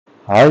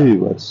Hi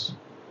viewers,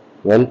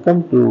 welcome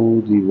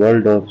to the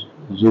world of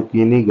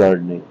zucchini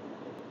gardening.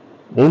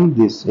 In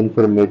this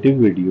informative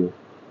video,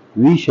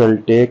 we shall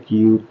take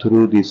you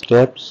through the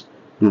steps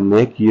to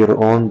make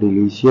your own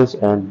delicious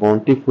and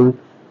bountiful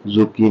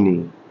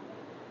zucchini.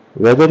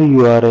 Whether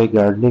you are a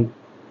gardening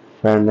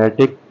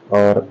fanatic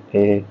or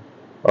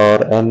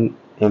an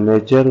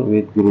amateur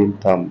with green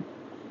thumb,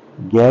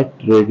 get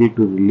ready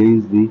to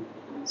release the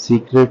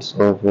secrets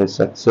of a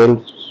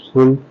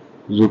successful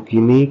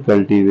zucchini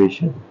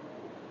cultivation.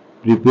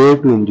 Prepare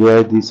to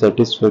enjoy the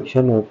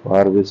satisfaction of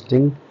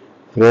harvesting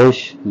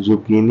fresh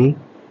zucchini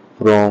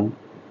from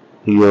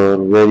your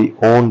very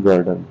own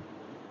garden.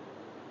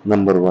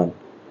 Number 1.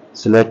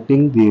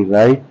 Selecting the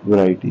right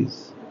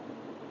varieties.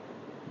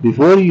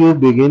 Before you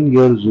begin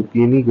your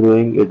zucchini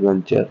growing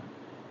adventure,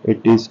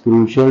 it is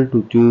crucial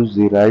to choose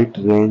the right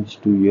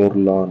range to your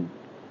lawn.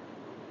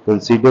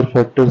 Consider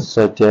factors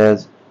such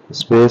as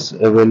space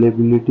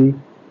availability,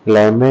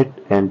 climate,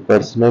 and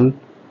personal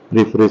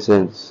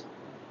preferences.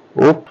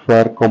 Opt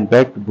for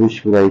compact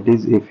bush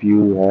varieties if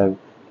you have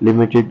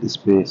limited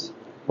space,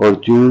 or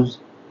choose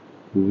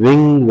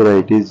wing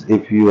varieties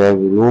if you have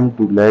room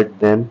to let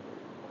them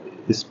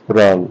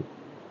sprawl.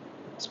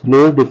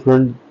 Explore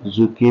different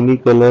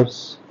zucchini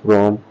colors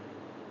from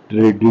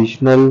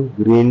traditional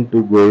green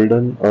to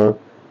golden or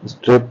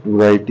striped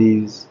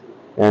varieties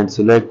and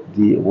select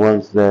the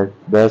ones that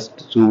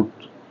best suit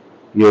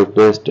your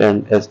taste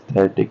and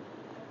aesthetic.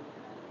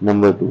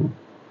 Number 2.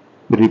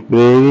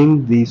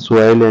 Preparing the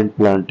soil and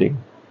planting.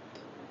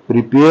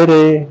 Prepare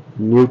a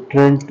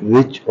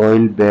nutrient-rich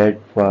oil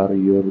bed for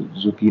your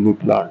zucchini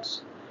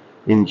plants.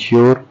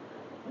 Ensure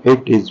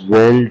it is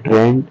well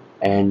drained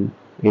and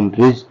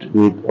enriched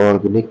with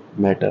organic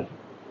matter.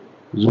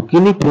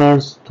 Zucchini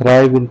plants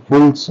thrive in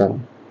full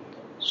sun,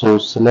 so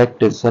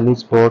select a sunny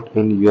spot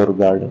in your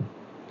garden.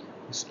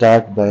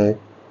 Start by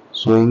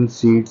sowing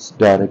seeds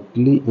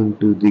directly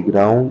into the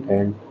ground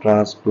and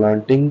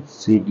transplanting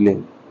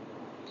seedling.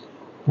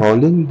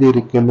 Following the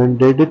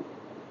recommended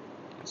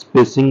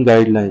spacing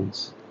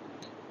guidelines,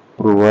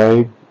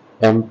 provide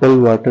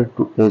ample water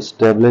to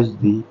establish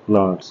the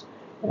plants,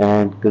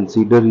 and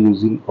consider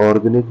using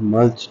organic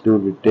mulch to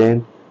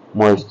retain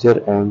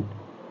moisture and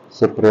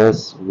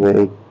suppress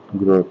weed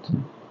growth.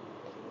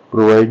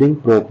 Providing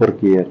proper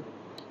care.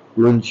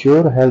 To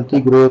ensure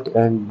healthy growth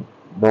and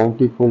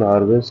bountiful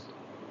harvest,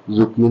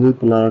 zucchini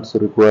plants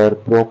require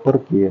proper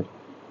care.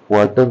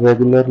 Water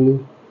regularly,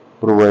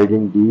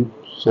 providing deep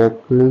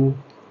soaking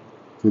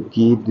to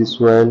keep the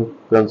soil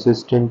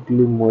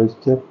consistently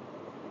moisture.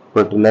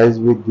 Fertilize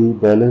with the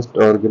balanced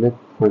organic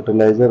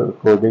fertilizer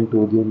according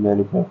to the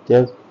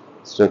manufacturer's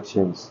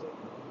instructions.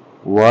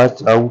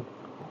 Watch out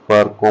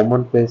for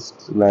common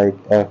pests like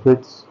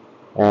aphids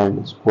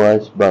and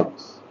squash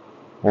bugs,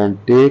 and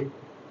take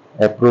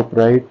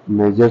appropriate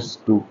measures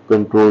to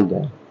control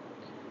them.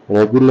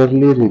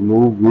 Regularly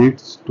remove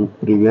weeds to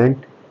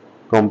prevent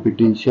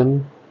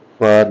competition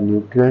for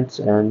nutrients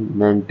and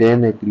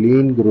maintain a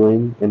clean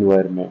growing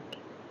environment.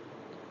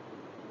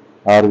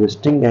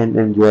 Harvesting and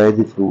enjoy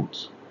the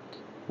fruits.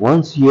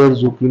 Once your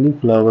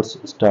zucchini flowers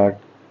start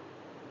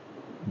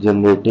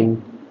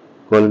generating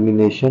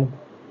culmination,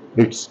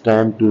 it's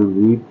time to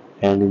reap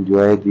and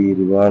enjoy the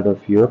reward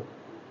of your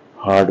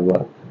hard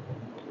work.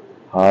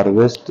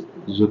 Harvest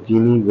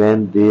zucchini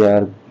when they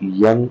are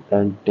young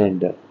and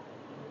tender,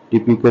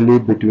 typically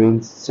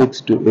between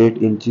 6 to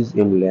 8 inches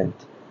in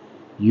length.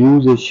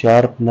 Use a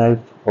sharp knife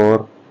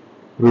or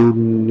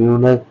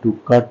pruner to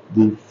cut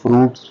the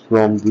fruits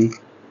from the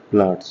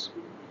plants.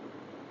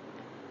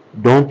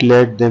 Don't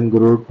let them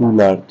grow too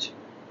large,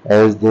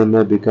 as they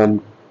may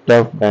become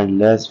tough and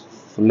less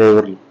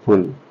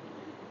flavorful.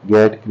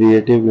 Get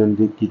creative in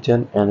the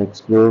kitchen and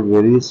explore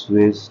various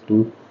ways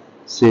to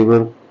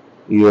savor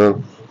your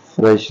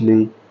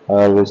freshly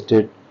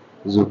harvested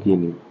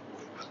zucchini.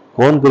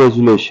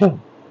 Congratulations!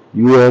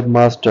 You have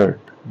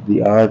mastered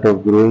the art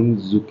of growing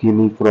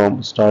zucchini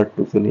from start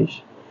to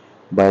finish.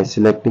 By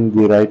selecting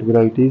the right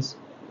varieties,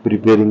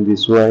 preparing the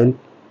soil,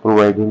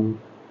 providing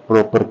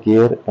proper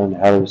care, and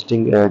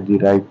harvesting at the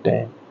right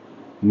time,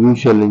 you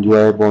shall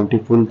enjoy a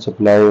bountiful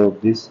supply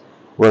of this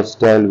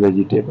versatile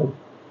vegetable.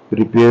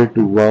 Prepare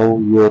to wow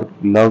your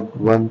loved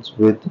ones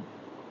with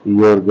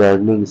your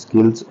gardening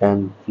skills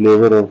and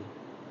flavor of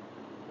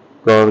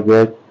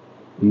courgette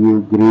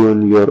you grew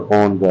in your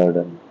own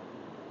garden.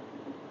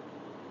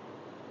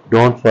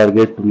 Don't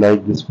forget to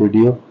like this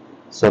video,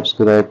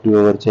 subscribe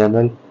to our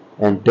channel,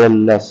 and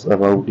tell us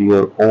about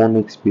your own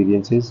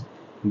experiences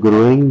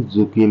growing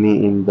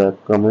zucchini in the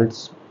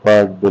comments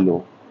part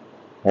below.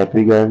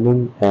 Happy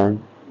gardening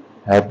and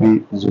happy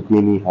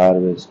zucchini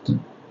harvest.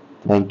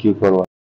 Thank you for watching.